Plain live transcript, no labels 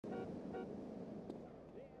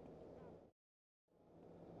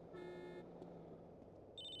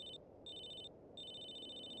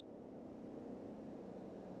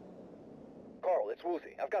it's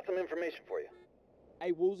Woozy. I've got some information for you.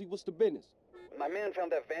 Hey, Woozy, what's the business? My man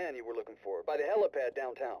found that van you were looking for by the helipad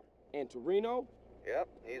downtown. And Toreno? Yep,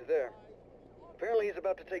 he's there. Apparently he's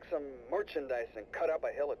about to take some merchandise and cut out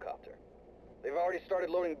by helicopter. They've already started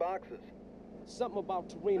loading boxes. Something about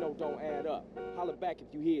Toreno don't add up. Holler back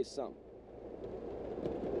if you hear something.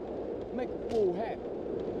 Make a fool happy.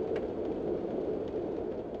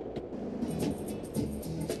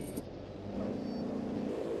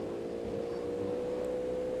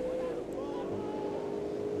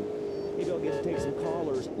 Maybe I'll get to take some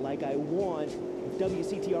callers like I want if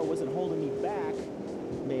WCTR wasn't holding me back.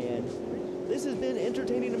 Man, this has been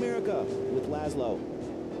Entertaining America with Laszlo.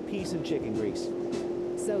 Peace and chicken grease.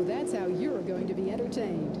 So that's how you're going to be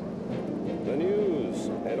entertained. The news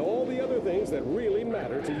and all the other things that really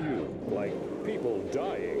matter to you, like people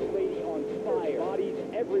dying. Lady on fire, bodies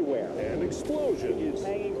everywhere. And explosions. Is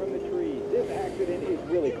hanging from the trees. This accident is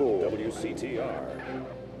really cool. WCTR.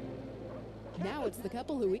 Now it's the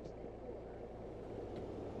couple who...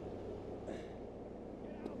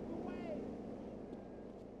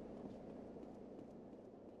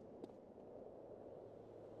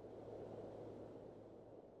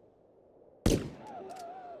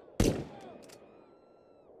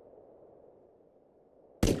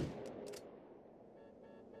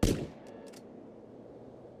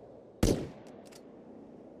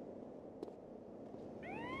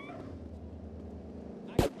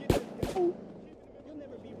 You'll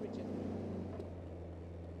never be rich as me.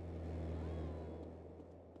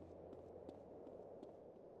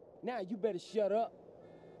 Now you better shut up.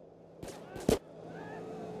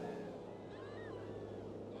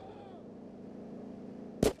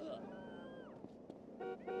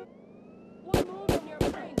 One move and you're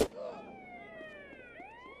brain.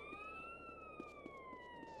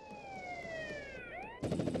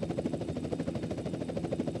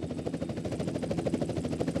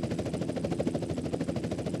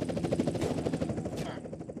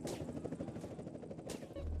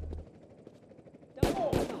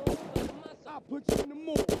 I'll put you in the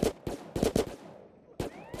mood.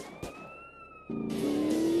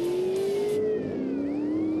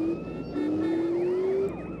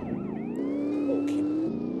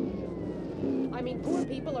 I mean, poor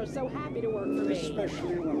people are so happy to work for me.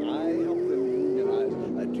 Especially when I help them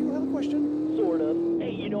unionize. Do you have a question? Sort of.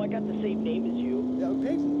 Hey, you know I got the same name as you.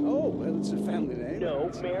 Peyton. Oh, well, it's a family name. No,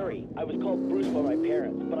 Mary. I was called Bruce by my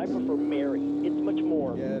parents, but I prefer Mary. It's much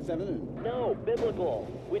more... feminine. No, biblical.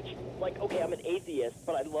 Which, like, okay, I'm an atheist,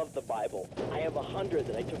 but I love the Bible. I have 100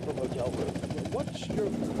 that I took from hotel rooms. What's your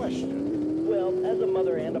question? Well, as a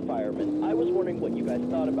mother and a fireman, I was wondering what you guys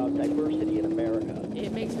thought about diversity in America.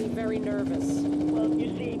 It makes me very nervous. Well,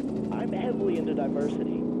 you see, I'm heavily into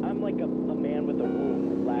diversity. I'm like a man with a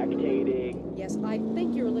womb, lactating. Yes, I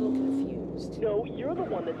think you're a little confused. No, you're the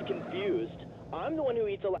one that's confused. I'm the one who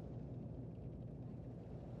eats a lot.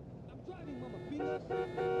 I'm driving, Mama Venus.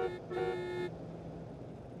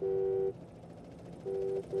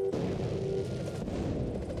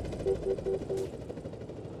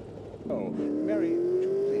 Oh, Mary, would you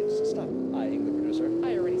please stop eyeing the producer?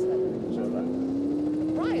 I already said that. So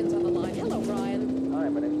that. Brian's on the line. Hello, Brian. Hi,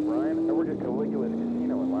 my name's Brian. I work at Caligula's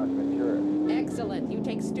Casino in Las Venturas. Excellent. You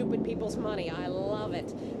take stupid people's money. I love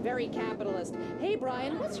it. Very capitalist. Hey,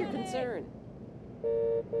 Brian, what's your concern?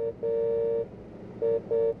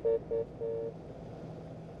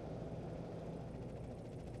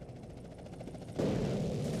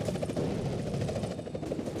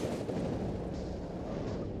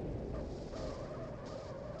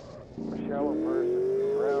 A shallow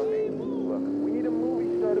person, drowning. Look, we need a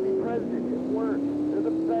movie star to be president. It works. They're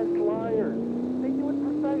the best liars. They do it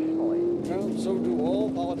professionally. Well, so do all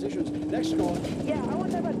politicians. Next call. Yeah, I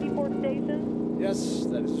want to talk about deforestation. Yes,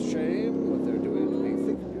 that is a shame what they're doing to the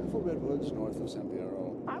thick, beautiful redwoods north of San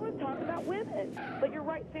Piero. I was talking about women. But you're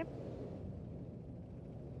right, Sam.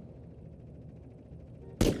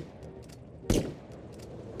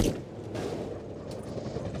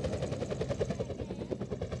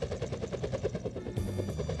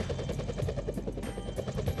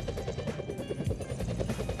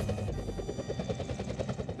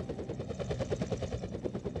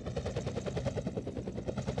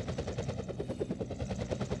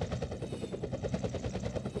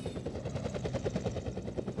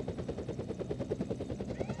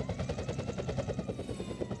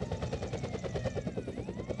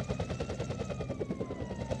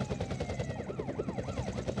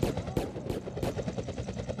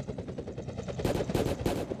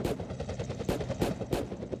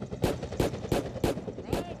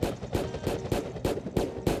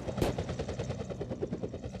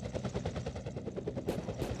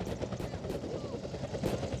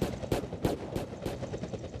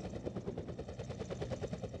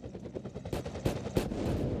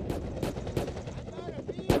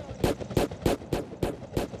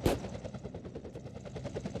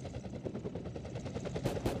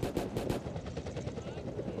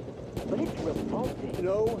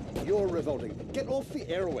 No, you're revolting. Get off the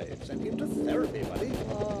airwaves and into therapy, buddy.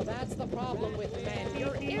 Oh, that's the problem with men.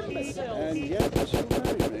 You're imbeciles. And yet, you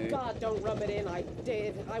married me. God, don't rub it in. I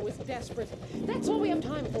did. I was desperate. That's all we have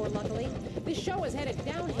time for, luckily. This show is headed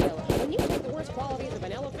downhill. When you take the worst qualities of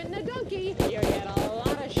an elephant and a donkey, you get a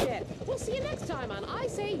lot of shit. We'll see you next time on I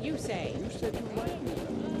Say, You Say. You said you liked me.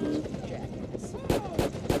 Jackass.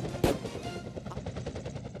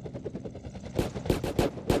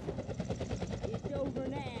 It's over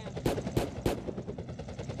now.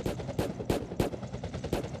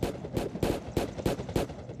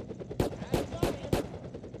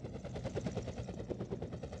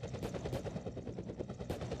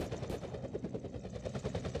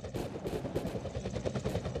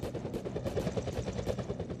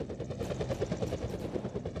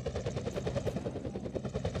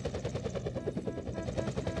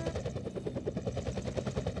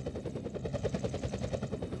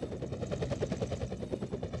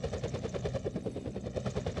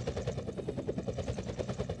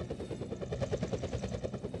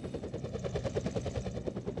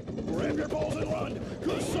 Grab your balls and run!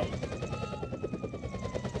 Cause some...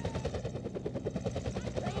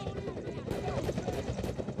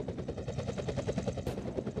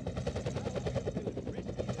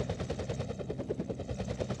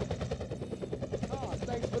 Oh,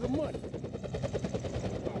 thanks for the money.